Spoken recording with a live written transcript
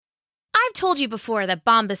I've told you before that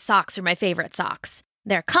Bombas socks are my favorite socks.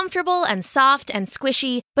 They're comfortable and soft and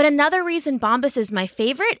squishy, but another reason Bombas is my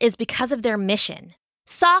favorite is because of their mission.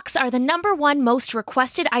 Socks are the #1 most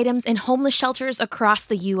requested items in homeless shelters across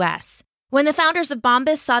the U.S. When the founders of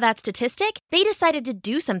Bombas saw that statistic, they decided to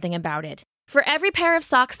do something about it. For every pair of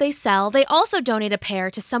socks they sell, they also donate a pair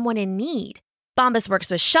to someone in need. Bombas works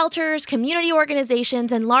with shelters, community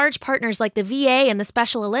organizations, and large partners like the VA and the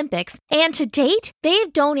Special Olympics, and to date,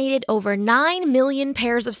 they've donated over 9 million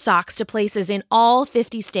pairs of socks to places in all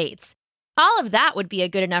 50 states. All of that would be a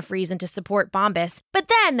good enough reason to support Bombas, but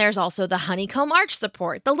then there's also the honeycomb arch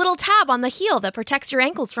support, the little tab on the heel that protects your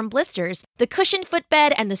ankles from blisters, the cushioned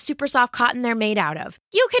footbed, and the super soft cotton they're made out of.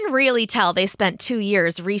 You can really tell they spent 2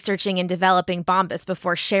 years researching and developing Bombas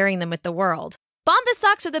before sharing them with the world. Bombas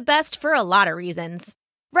socks are the best for a lot of reasons.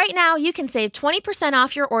 Right now, you can save 20%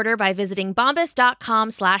 off your order by visiting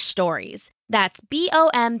bombas.com/stories. That's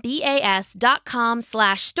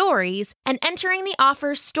BOMBAS.com/stories and entering the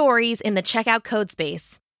offer STORIES in the checkout code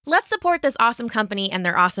space. Let's support this awesome company and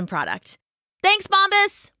their awesome product. Thanks,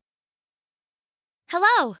 Bombas!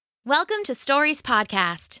 Hello, welcome to Stories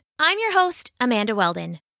Podcast. I'm your host, Amanda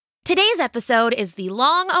Weldon. Today's episode is the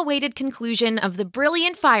long-awaited conclusion of the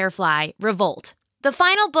brilliant Firefly, Revolt, the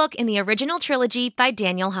final book in the original trilogy by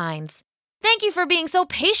Daniel Hines. Thank you for being so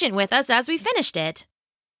patient with us as we finished it.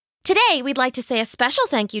 Today, we'd like to say a special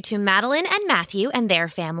thank you to Madeline and Matthew and their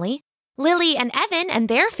family, Lily and Evan and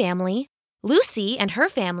their family, Lucy and her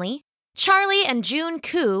family, Charlie and June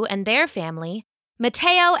Koo and their family,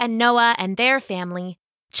 Mateo and Noah and their family,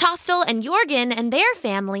 Chostel and Jorgen and their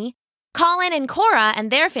family, Colin and Cora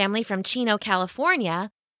and their family from Chino,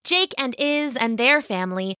 California, Jake and Iz and their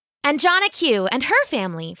family, and Jonna Q and her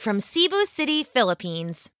family from Cebu City,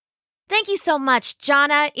 Philippines. Thank you so much,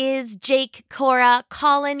 Jonna, Iz, Jake, Cora,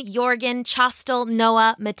 Colin, Jorgen, Chostel,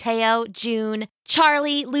 Noah, Mateo, June,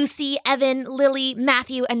 Charlie, Lucy, Evan, Lily,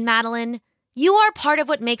 Matthew, and Madeline. You are part of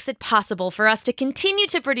what makes it possible for us to continue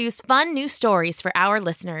to produce fun new stories for our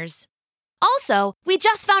listeners. Also, we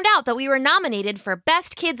just found out that we were nominated for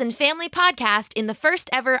Best Kids and Family Podcast in the first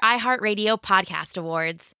ever iHeartRadio Podcast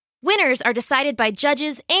Awards. Winners are decided by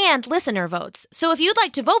judges and listener votes, so if you'd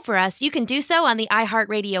like to vote for us, you can do so on the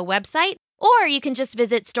iHeartRadio website, or you can just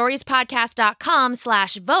visit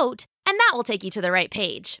storiespodcast.com/vote, and that will take you to the right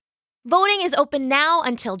page. Voting is open now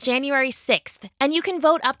until January 6th, and you can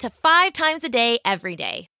vote up to 5 times a day every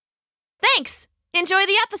day. Thanks! Enjoy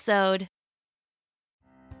the episode!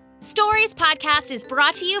 Stories Podcast is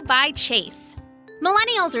brought to you by Chase.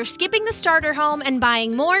 Millennials are skipping the starter home and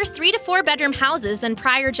buying more 3 to 4 bedroom houses than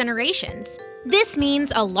prior generations. This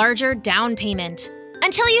means a larger down payment.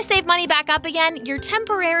 Until you save money back up again, you're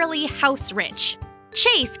temporarily house rich.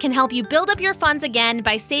 Chase can help you build up your funds again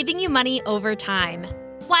by saving you money over time.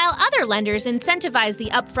 While other lenders incentivize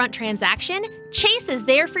the upfront transaction, Chase is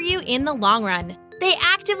there for you in the long run. They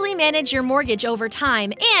actively manage your mortgage over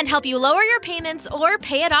time and help you lower your payments or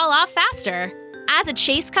pay it all off faster. As a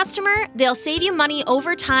Chase customer, they'll save you money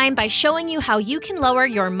over time by showing you how you can lower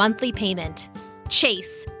your monthly payment.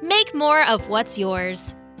 Chase, make more of what's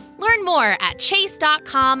yours. Learn more at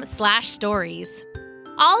chase.com/stories.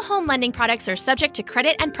 All home lending products are subject to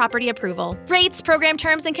credit and property approval. Rates, program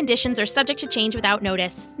terms, and conditions are subject to change without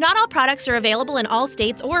notice. Not all products are available in all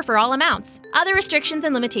states or for all amounts. Other restrictions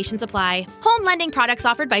and limitations apply. Home lending products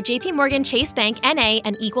offered by J.P. Morgan Chase Bank, N.A.,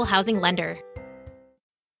 an equal housing lender.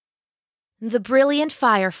 The Brilliant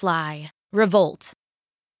Firefly, Revolt.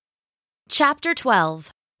 Chapter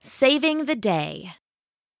 12, Saving the Day.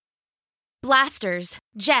 Blasters,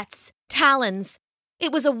 jets, talons.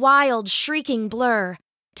 It was a wild, shrieking blur.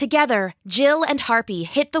 Together, Jill and Harpy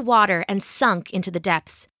hit the water and sunk into the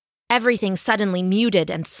depths. Everything suddenly muted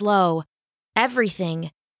and slow.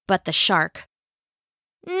 Everything but the shark.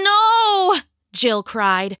 "No!" Jill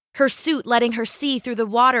cried, her suit letting her see through the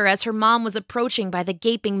water as her mom was approaching by the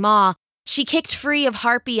gaping maw. She kicked free of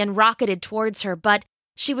Harpy and rocketed towards her, but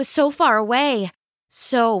she was so far away.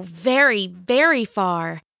 So very, very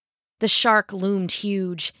far. The shark loomed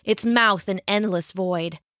huge, its mouth an endless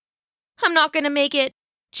void. "I'm not going to make it,"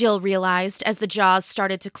 Jill realized as the jaws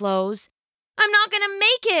started to close. "I'm not going to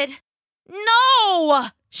make it!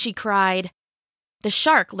 No!" she cried. The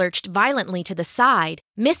shark lurched violently to the side,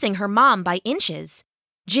 missing her mom by inches.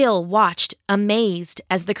 Jill watched, amazed,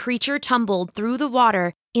 as the creature tumbled through the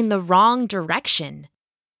water in the wrong direction.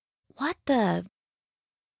 "What the—"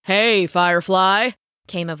 "Hey, Firefly,"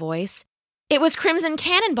 came a voice. It was Crimson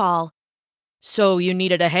Cannonball. "So you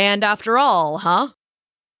needed a hand after all, huh?"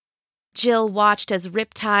 Jill watched as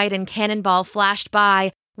Riptide and Cannonball flashed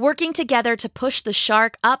by, working together to push the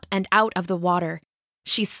shark up and out of the water.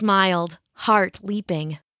 She smiled, heart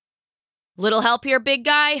leaping. "Little help here, big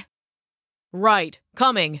guy?" "Right,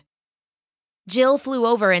 coming." Jill flew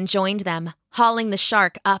over and joined them, hauling the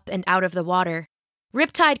shark up and out of the water.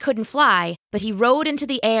 Riptide couldn't fly, but he rode into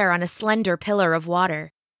the air on a slender pillar of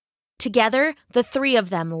water. Together, the three of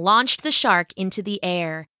them launched the shark into the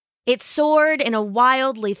air. It soared in a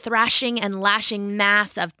wildly thrashing and lashing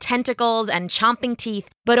mass of tentacles and chomping teeth,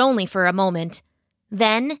 but only for a moment.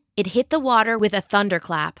 Then, it hit the water with a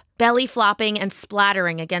thunderclap, belly flopping and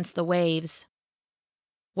splattering against the waves.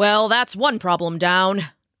 "Well, that's one problem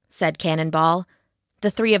down," said Cannonball.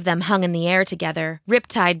 The three of them hung in the air together,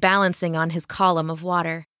 Riptide balancing on his column of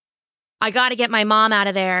water. "I gotta get my mom out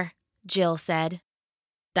of there," Jill said.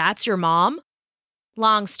 "That's your mom?"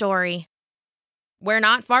 "Long story." "We're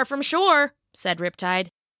not far from shore," said Riptide.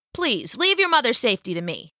 "Please, leave your mother's safety to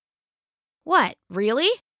me." "What, really?"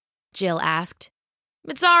 Jill asked.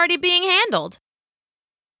 "It's already being handled."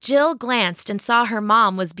 Jill glanced and saw her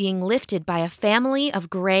mom was being lifted by a family of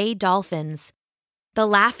gray dolphins. The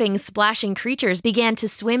laughing, splashing creatures began to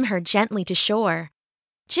swim her gently to shore.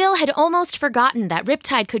 Jill had almost forgotten that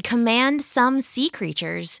Riptide could command some sea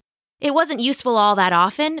creatures. It wasn't useful all that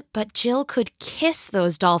often, but Jill could kiss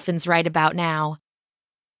those dolphins right about now.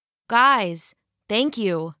 "Guys, thank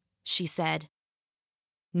you," she said.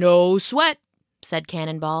 "No sweat," said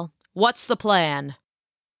Cannonball. "What's the plan?"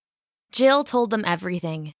 Jill told them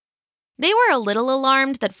everything. They were a little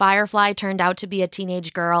alarmed that Firefly turned out to be a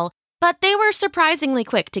teenage girl, but they were surprisingly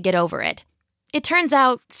quick to get over it. It turns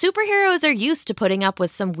out superheroes are used to putting up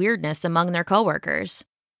with some weirdness among their coworkers.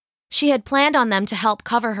 She had planned on them to help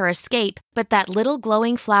cover her escape, but that little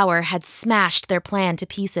glowing flower had smashed their plan to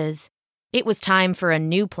pieces. It was time for a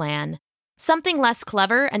new plan, something less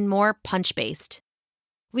clever and more punch-based.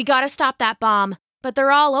 "We gotta stop that bomb, but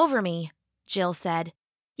they're all over me," Jill said.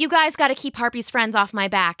 "You guys gotta keep Harpy's friends off my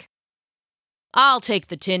back." "I'll take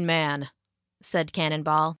the Tin Man," said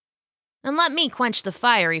Cannonball. "And let me quench the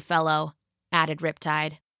fiery fellow," added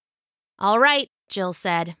Riptide. "All right," Jill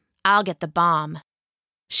said. "I'll get the bomb."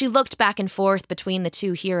 She looked back and forth between the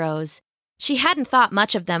two heroes. She hadn't thought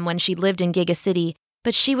much of them when she lived in Giga City,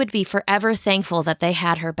 but she would be forever thankful that they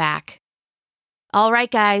had her back. "All right,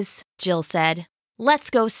 guys," Jill said. "Let's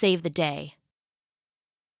go save the day."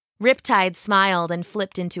 Riptide smiled and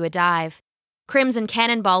flipped into a dive. Crimson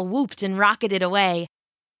Cannonball whooped and rocketed away.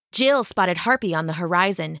 Jill spotted Harpy on the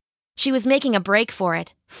horizon. She was making a break for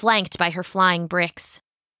it, flanked by her flying bricks.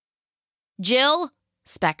 "Jill,"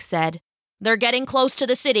 Specs said, "they're getting close to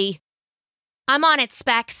the city." "I'm on it,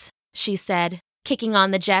 Specs," she said, kicking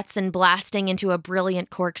on the jets and blasting into a brilliant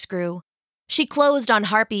corkscrew. She closed on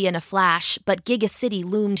Harpy in a flash, but Giga City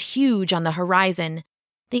loomed huge on the horizon.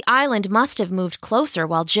 The island must have moved closer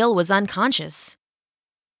while Jill was unconscious.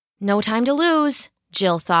 No time to lose,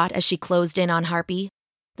 Jill thought as she closed in on Harpy.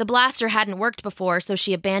 The blaster hadn't worked before, so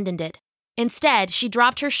she abandoned it. Instead, she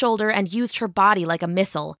dropped her shoulder and used her body like a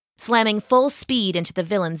missile, slamming full speed into the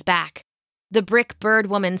villain's back. The brick bird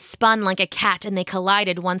woman spun like a cat and they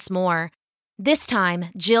collided once more. This time,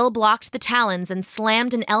 Jill blocked the talons and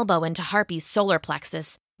slammed an elbow into Harpy's solar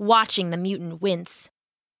plexus, watching the mutant wince.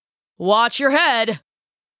 "Watch your head!"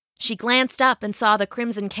 She glanced up and saw the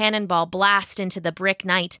Crimson Cannonball blast into the brick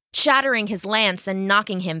knight, shattering his lance and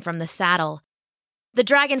knocking him from the saddle. The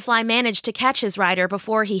dragonfly managed to catch his rider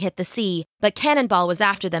before he hit the sea, but Cannonball was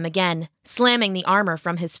after them again, slamming the armor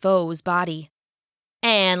from his foe's body.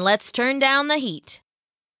 "And let's turn down the heat."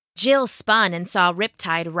 Jill spun and saw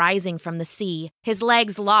Riptide rising from the sea, his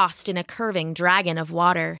legs lost in a curving dragon of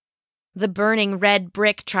water. The burning red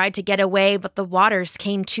brick tried to get away, but the waters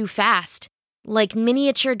came too fast. Like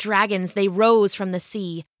miniature dragons, they rose from the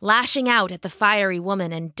sea, lashing out at the fiery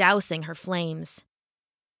woman and dousing her flames.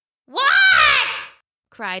 "What?"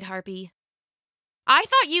 cried Harpy. "I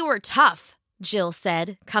thought you were tough," Jill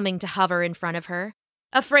said, coming to hover in front of her.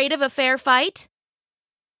 "Afraid of a fair fight?"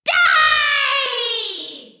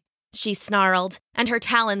 "Die!" she snarled, and her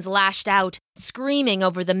talons lashed out, screaming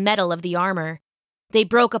over the metal of the armor. They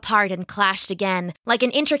broke apart and clashed again. Like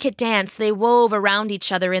an intricate dance, they wove around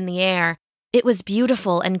each other in the air. It was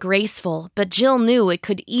beautiful and graceful, but Jill knew it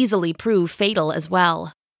could easily prove fatal as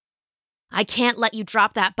well. "I can't let you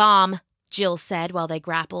drop that bomb," Jill said while they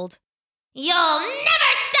grappled. "You'll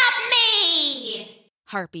never stop me!"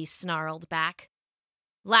 Harpy snarled back.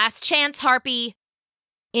 "Last chance, Harpy!"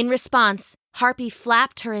 In response, Harpy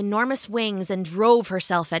flapped her enormous wings and drove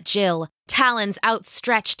herself at Jill, talons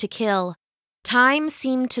outstretched to kill. Time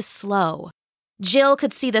seemed to slow. Jill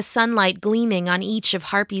could see the sunlight gleaming on each of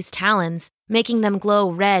Harpy's talons, making them glow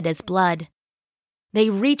red as blood. They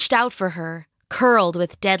reached out for her, curled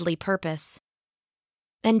with deadly purpose.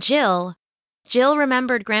 And Jill, Jill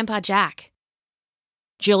remembered Grandpa Jack.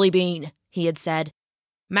 "Jilly-bean," he had said.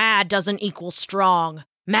 "Mad doesn't equal strong.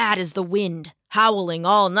 Mad is the wind, howling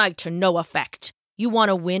all night to no effect. You want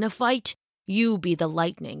to win a fight? You be the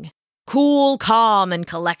lightning. Cool, calm, and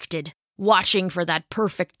collected, watching for that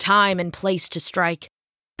perfect time and place to strike.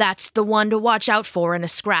 That's the one to watch out for in a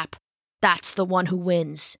scrap. That's the one who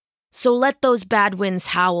wins. So let those bad winds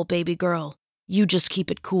howl, baby girl. You just keep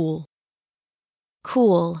it cool."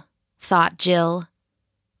 Cool, thought Jill.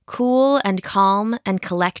 Cool and calm and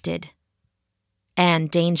collected. And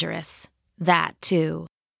dangerous. That, too.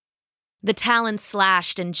 The talons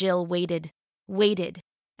slashed and Jill waited,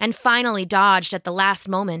 and finally dodged at the last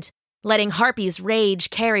moment, letting Harpy's rage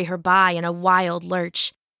carry her by in a wild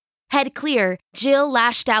lurch. Head clear, Jill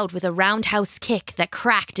lashed out with a roundhouse kick that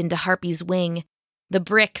cracked into Harpy's wing. The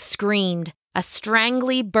brick screamed, a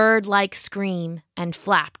strangly bird-like scream, and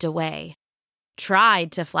flapped away.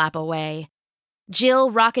 Tried to flap away. Jill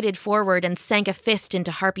rocketed forward and sank a fist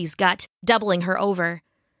into Harpy's gut, doubling her over.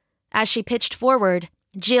 As she pitched forward,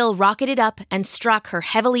 Jill rocketed up and struck her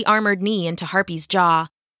heavily armored knee into Harpy's jaw.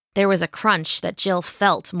 There was a crunch that Jill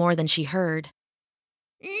felt more than she heard.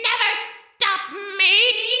 "Never stop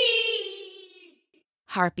me!"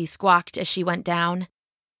 Harpy squawked as she went down.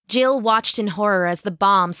 Jill watched in horror as the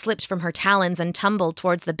bomb slipped from her talons and tumbled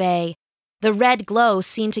towards the bay. The red glow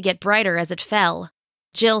seemed to get brighter as it fell.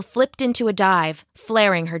 Jill flipped into a dive,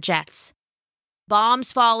 flaring her jets.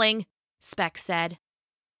 "Bomb's falling," Specs said.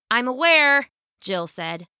 "I'm aware," Jill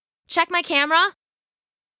said. "Check my camera?"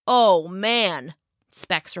 "Oh, man,"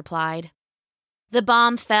 Specs replied. The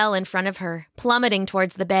bomb fell in front of her, plummeting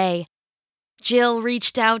towards the bay. Jill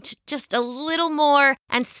reached out just a little more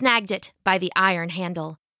and snagged it by the iron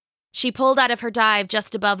handle. She pulled out of her dive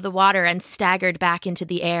just above the water and staggered back into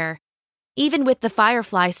the air. Even with the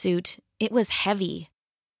Firefly suit, it was heavy.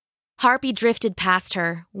 Harpy drifted past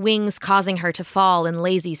her, wings causing her to fall in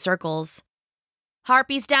lazy circles.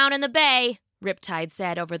 "Harpy's down in the bay," Riptide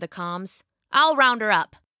said over the comms. "I'll round her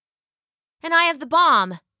up." "And I have the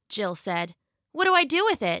bomb," Jill said. "What do I do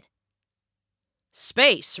with it?"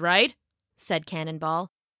 "Space, right?" said Cannonball.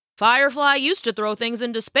 "Firefly used to throw things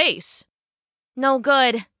into space." "No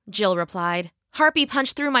good," Jill replied. "Harpy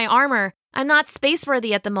punched through my armor. I'm not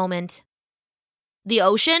spaceworthy at the moment." "The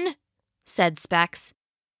ocean?" said Specs.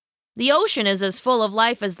 "The ocean is as full of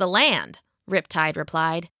life as the land," Riptide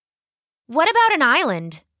replied. "What about an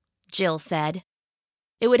island?" Jill said.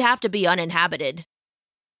 "It would have to be uninhabited."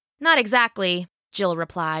 "Not exactly," Jill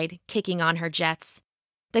replied, kicking on her jets.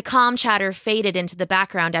 The comm chatter faded into the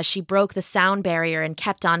background as she broke the sound barrier and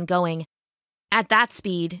kept on going. At that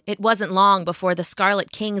speed, it wasn't long before the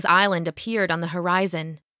Scarlet King's island appeared on the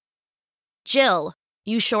horizon. "Jill,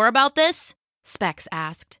 you sure about this?" Specs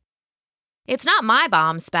asked. "It's not my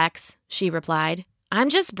bomb, Specs," she replied. "I'm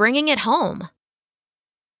just bringing it home."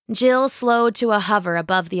 Jill slowed to a hover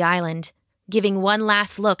above the island, giving one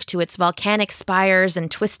last look to its volcanic spires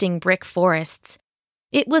and twisting brick forests.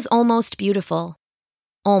 It was almost beautiful.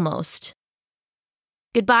 Almost.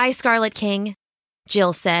 "Goodbye, Scarlet King,"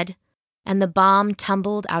 Jill said, and the bomb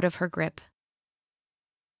tumbled out of her grip.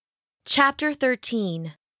 Chapter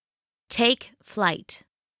 13. Take Flight.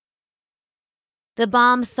 The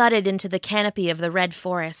bomb thudded into the canopy of the red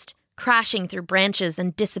forest, crashing through branches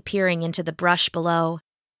and disappearing into the brush below.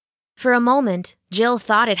 For a moment, Jill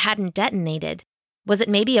thought it hadn't detonated. Was it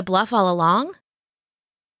maybe a bluff all along?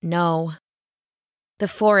 No. The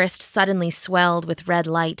forest suddenly swelled with red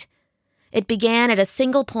light. It began at a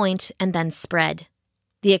single point and then spread.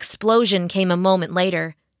 The explosion came a moment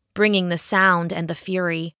later, bringing the sound and the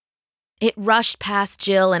fury. It rushed past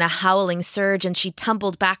Jill in a howling surge and she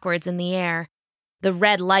tumbled backwards in the air. The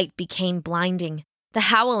red light became blinding. The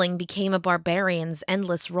howling became a barbarian's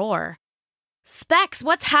endless roar. "Specs,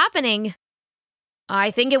 what's happening?"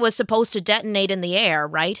 "I think it was supposed to detonate in the air,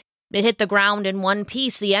 right? It hit the ground in one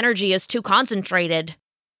piece. The energy is too concentrated."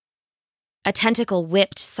 A tentacle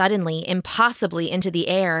whipped suddenly, impossibly into the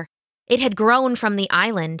air. It had grown from the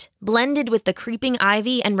island, blended with the creeping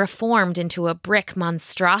ivy, and reformed into a brick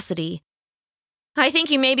monstrosity. "I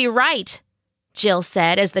think you may be right," Jill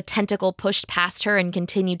said as the tentacle pushed past her and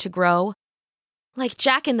continued to grow. "Like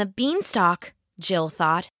Jack and the Beanstalk," Jill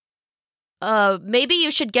thought. Maybe you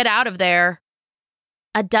should get out of there."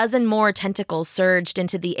 A dozen more tentacles surged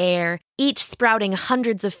into the air, each sprouting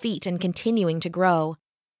hundreds of feet and continuing to grow.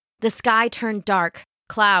 The sky turned dark,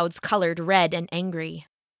 clouds colored red and angry.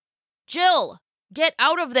 "Jill, get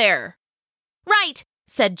out of there!" "Right,"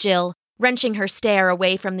 said Jill, wrenching her stare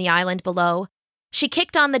away from the island below. She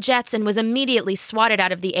kicked on the jets and was immediately swatted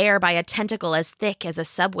out of the air by a tentacle as thick as a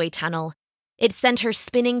subway tunnel. It sent her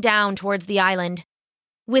spinning down towards the island.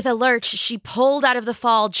 With a lurch, she pulled out of the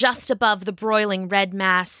fall just above the broiling red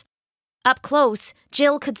mass. Up close,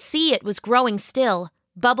 Jill could see it was growing still,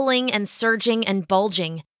 bubbling and surging and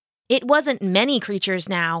bulging. It wasn't many creatures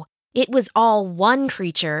now. It was all one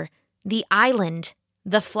creature, the island,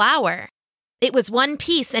 the flower. It was one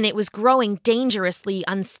piece and it was growing dangerously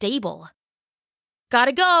unstable.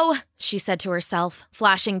 "Gotta go," she said to herself,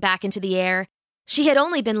 flashing back into the air. She had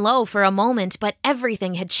only been low for a moment, but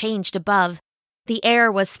everything had changed above. The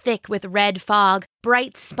air was thick with red fog.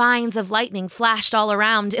 Bright spines of lightning flashed all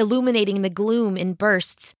around, illuminating the gloom in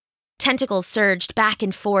bursts. Tentacles surged back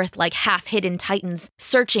and forth like half-hidden titans,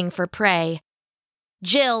 searching for prey.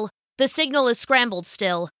 "Jill, the signal is scrambled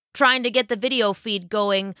still. Trying to get the video feed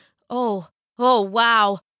going. Oh,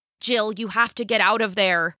 wow. Jill, you have to get out of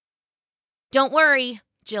there." "Don't worry,"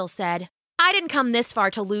 Jill said. "I didn't come this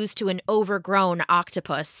far to lose to an overgrown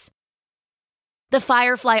octopus." The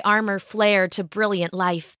Firefly armor flared to brilliant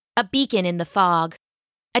life, a beacon in the fog.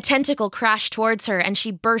 A tentacle crashed towards her and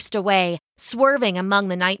she burst away, swerving among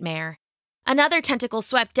the nightmare. Another tentacle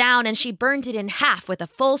swept down and she burned it in half with a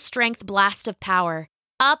full-strength blast of power.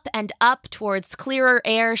 Up and up towards clearer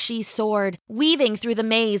air she soared, weaving through the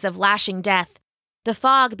maze of lashing death. The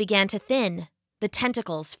fog began to thin. The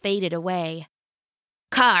tentacles faded away.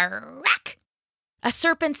 Crack! A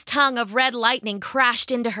serpent's tongue of red lightning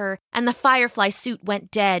crashed into her, and the Firefly suit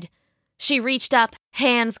went dead. She reached up,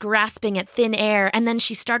 hands grasping at thin air, and then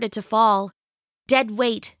she started to fall. Dead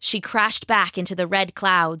weight, she crashed back into the red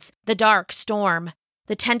clouds, the dark storm.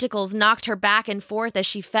 The tentacles knocked her back and forth as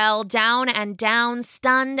she fell, down and down,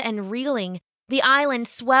 stunned and reeling. The island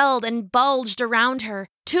swelled and bulged around her.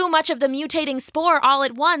 Too much of the mutating spore all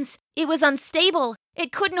at once. It was unstable.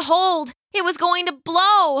 It couldn't hold. It was going to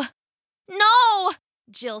blow. "No!"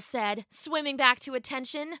 Jill said, swimming back to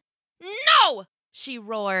attention. "No!" she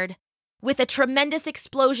roared. With a tremendous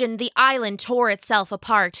explosion, the island tore itself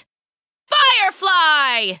apart.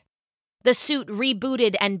 "Firefly!" The suit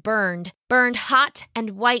rebooted and burned hot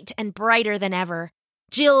and white and brighter than ever.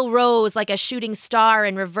 Jill rose like a shooting star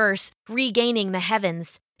in reverse, regaining the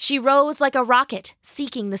heavens. She rose like a rocket,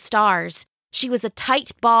 seeking the stars. She was a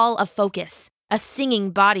tight ball of focus, a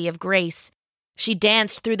singing body of grace. She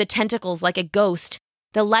danced through the tentacles like a ghost.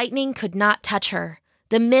 The lightning could not touch her.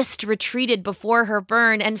 The mist retreated before her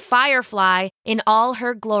burn, and Firefly, in all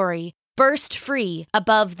her glory, burst free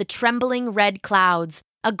above the trembling red clouds,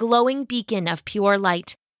 a glowing beacon of pure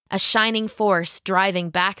light, a shining force driving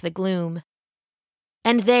back the gloom.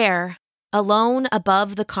 And there, alone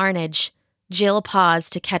above the carnage, Jill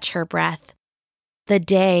paused to catch her breath. The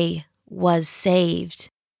day was saved.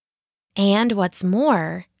 And what's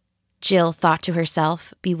more, Jill thought to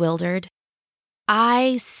herself, bewildered,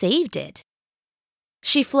 I saved it.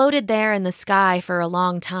 She floated there in the sky for a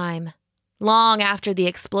long time, long after the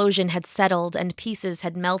explosion had settled and pieces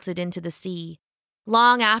had melted into the sea,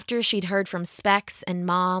 long after she'd heard from Specs and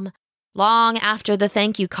Mom, long after the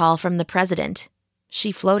thank you call from the president.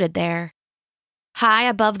 She floated there. High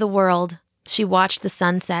above the world, she watched the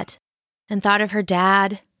sunset and thought of her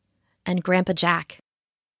dad and Grandpa Jack.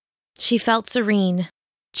 She felt serene,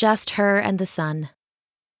 just her and the sun.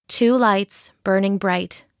 Two lights burning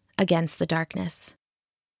bright against the darkness.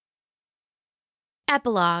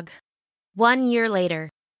 Epilogue. 1 year later.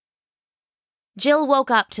 Jill woke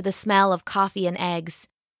up to the smell of coffee and eggs.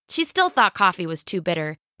 She still thought coffee was too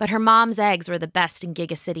bitter, but her mom's eggs were the best in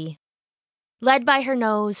Giga City. Led by her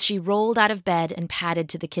nose, she rolled out of bed and padded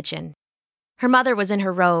to the kitchen. Her mother was in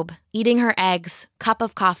her robe, eating her eggs, cup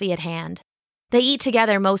of coffee at hand. They eat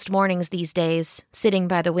together most mornings these days, sitting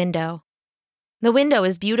by the window. The window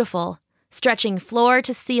is beautiful, stretching floor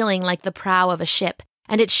to ceiling like the prow of a ship,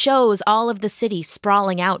 and it shows all of the city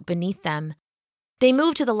sprawling out beneath them. They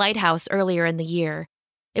moved to the lighthouse earlier in the year.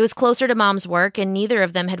 It was closer to Mom's work, and neither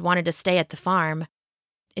of them had wanted to stay at the farm.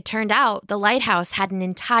 It turned out the lighthouse had an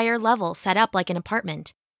entire level set up like an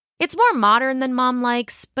apartment. It's more modern than Mom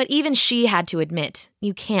likes, but even she had to admit,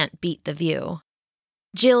 you can't beat the view.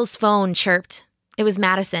 Jill's phone chirped. It was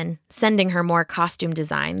Madison, sending her more costume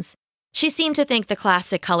designs. She seemed to think the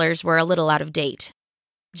classic colors were a little out of date.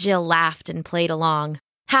 Jill laughed and played along,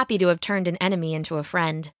 happy to have turned an enemy into a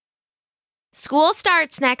friend. "School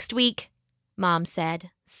starts next week," Mom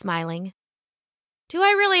said, smiling. "Do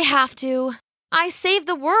I really have to? I saved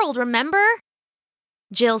the world, remember?"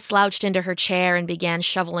 Jill slouched into her chair and began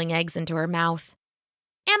shoveling eggs into her mouth.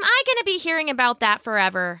 "Am I going to be hearing about that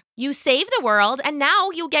forever? You saved the world, and now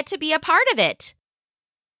you get to be a part of it."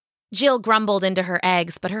 Jill grumbled into her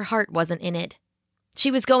eggs, but her heart wasn't in it.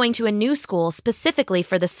 She was going to a new school specifically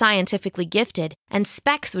for the scientifically gifted, and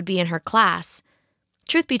Specs would be in her class.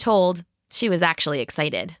 Truth be told, she was actually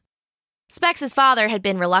excited. Specs' father had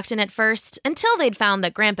been reluctant at first, until they'd found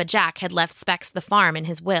that Grandpa Jack had left Specs the farm in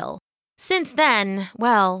his will. Since then,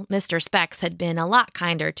 well, Mr. Specs had been a lot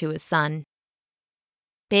kinder to his son.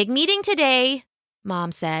 "Big meeting today,"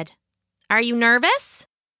 Mom said. "Are you nervous?"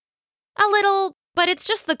 "A little, but it's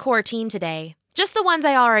just the core team today. Just the ones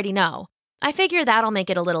I already know. I figure that'll make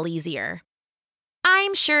it a little easier."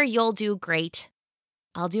 "I'm sure you'll do great."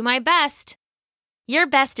 "I'll do my best." "Your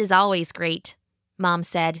best is always great," Mom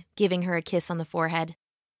said, giving her a kiss on the forehead.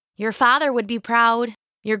 "Your father would be proud.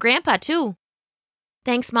 Your grandpa, too."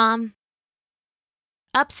 "Thanks, Mom."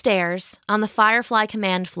 Upstairs, on the Firefly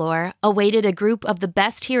command floor, awaited a group of the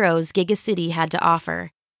best heroes Giga City had to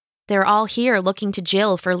offer. They're all here looking to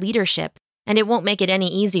Jill for leadership, and it won't make it any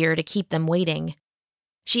easier to keep them waiting.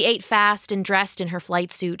 She ate fast and dressed in her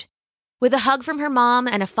flight suit. With a hug from her mom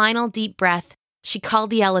and a final deep breath, she called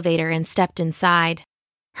the elevator and stepped inside.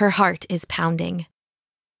 Her heart is pounding.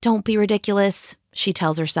 "Don't be ridiculous," she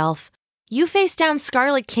tells herself. "You face down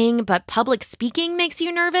Scarlet King, but public speaking makes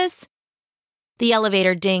you nervous?" The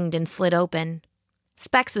elevator dinged and slid open.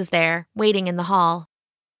 Specs was there, waiting in the hall.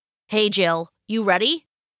 "Hey, Jill, you ready?"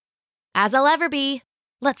 "As I'll ever be.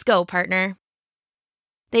 Let's go, partner."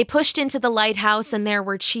 They pushed into the lighthouse, and there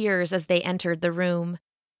were cheers as they entered the room.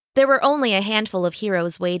 There were only a handful of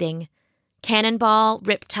heroes waiting. Cannonball,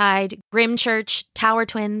 Riptide, Grimchurch, Tower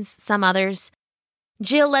Twins, some others.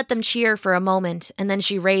 Jill let them cheer for a moment, and then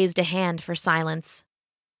she raised a hand for silence.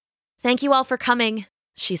 "Thank you all for coming,"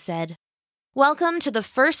 she said. "Welcome to the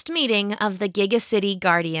first meeting of the Giga City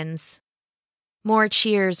Guardians." More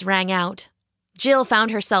cheers rang out. Jill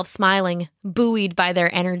found herself smiling, buoyed by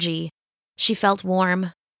their energy. She felt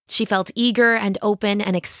warm. She felt eager and open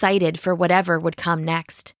and excited for whatever would come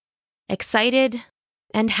next. Excited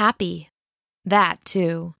and happy. That,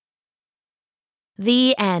 too.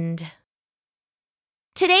 The end.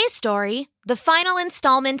 Today's story, the final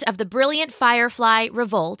installment of the brilliant Firefly,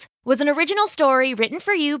 Revolt, was an original story written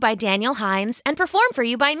for you by Daniel Hines and performed for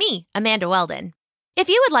you by me, Amanda Weldon. If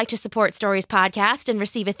you would like to support Stories Podcast and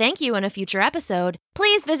receive a thank you in a future episode,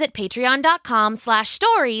 please visit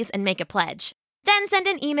patreon.com/stories and make a pledge. Then send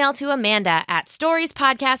an email to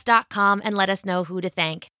amanda@storiespodcast.com and let us know who to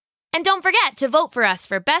thank. And don't forget to vote for us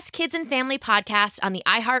for Best Kids and Family Podcast on the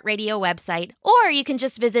iHeartRadio website, or you can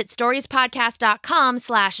just visit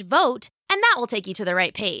storiespodcast.com/vote, and that will take you to the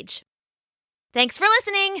right page. Thanks for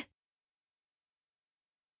listening!